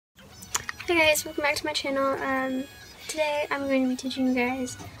Hi guys, welcome back to my channel. Today I'm going to be teaching you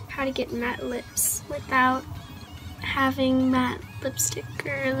guys how to get matte lips without having matte lipstick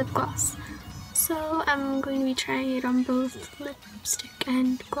or lip gloss. So I'm going to be trying it on both lipstick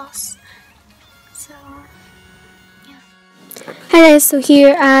and gloss. So yeah. Hi guys, so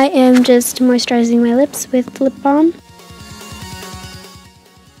here I am just moisturizing my lips with lip balm.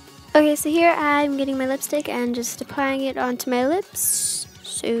 Okay, so here I'm getting my lipstick and just applying it onto my lips.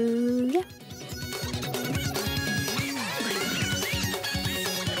 So yeah.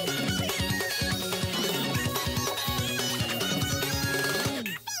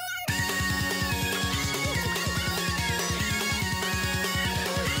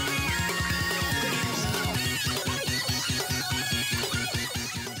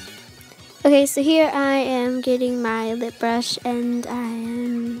 Okay, so here I am getting my lip brush and I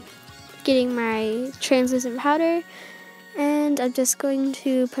am getting my translucent powder, and I'm just going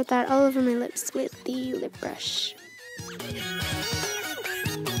to put that all over my lips with the lip brush.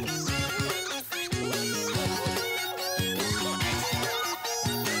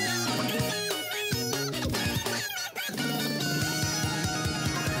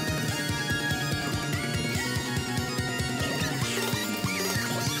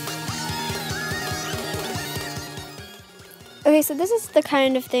 Okay, so this is the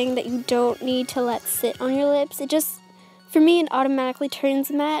kind of thing that you don't need to let sit on your lips. It just, for me, it automatically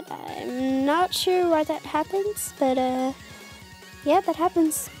turns matte. I'm not sure why that happens, but yeah, that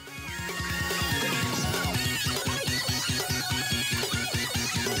happens.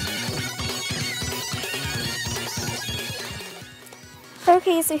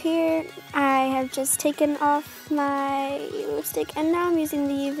 Okay, so here I have just taken off my lipstick and now I'm using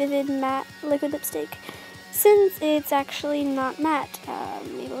the Vivid Matte Liquid Lipstick. Since it's actually not matte,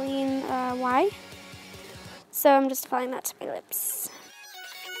 Maybelline Y. So I'm just applying that to my lips.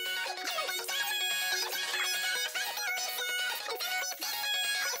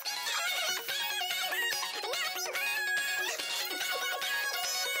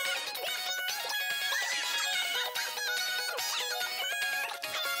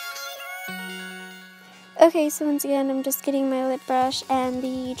 Okay, so once again, I'm just getting my lip brush and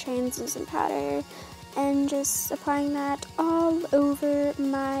the translucent powder and just applying that all over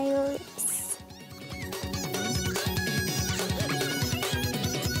my lips.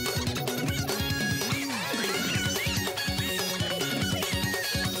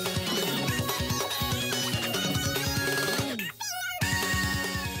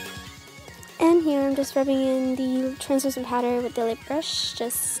 And here I'm just rubbing in the translucent powder with the lip brush,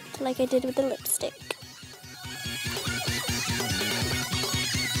 just like I did with the lipstick.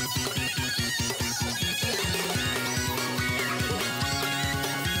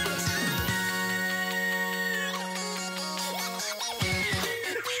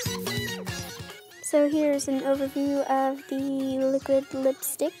 So here's an overview of the liquid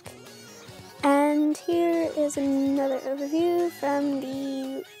lipstick, and here is another overview from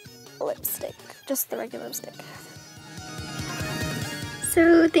the lipstick, just the regular lipstick.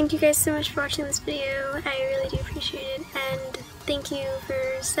 So thank you guys so much for watching this video. I really do appreciate it, and thank you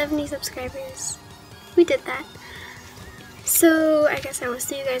for 70 subscribers. We did that. So I guess I will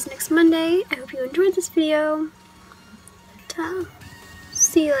see you guys next Monday. I hope you enjoyed this video. Ta.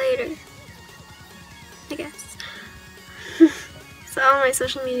 See you later, I guess. So all my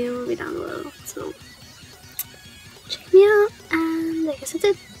social media will be down below, so check me out, and I guess that's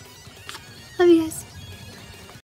it. Love you guys.